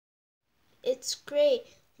it's great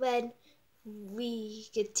when we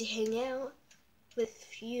get to hang out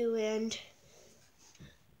with you and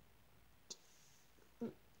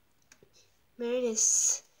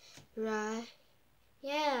Myrte, right?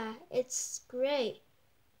 Yeah, it's great.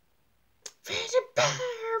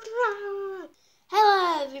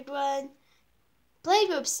 Hello, everyone.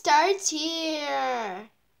 Playgroup starts here.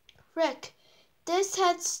 Rick, this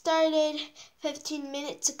had started 15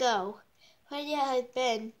 minutes ago. Where you have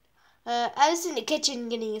been? I was in the kitchen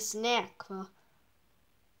getting a snack. Well,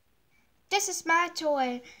 this is my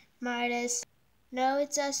toy, Myrte. No,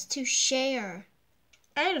 it's us to share.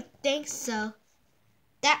 I don't think so.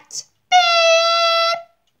 That's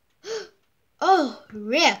beep! Oh,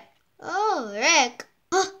 Rick. Oh, Rick.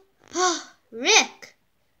 Rick.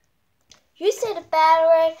 You said a bad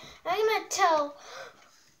word. I'm gonna tell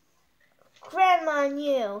Grandma and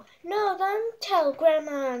you. No, don't tell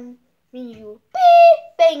Grandma and you.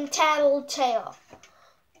 Beep, bang, tattletale.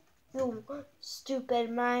 You stupid,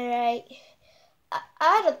 am I right?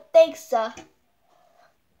 I don't think so.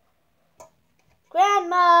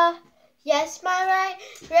 Grandma. Yes, my right?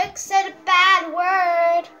 Rick said a bad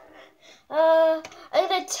word. I'm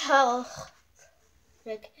gonna tell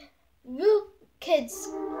Rick. You kids,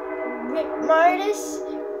 Martis,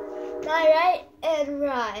 my right, and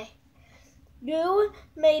Rye. You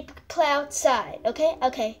may play outside, okay?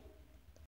 Okay.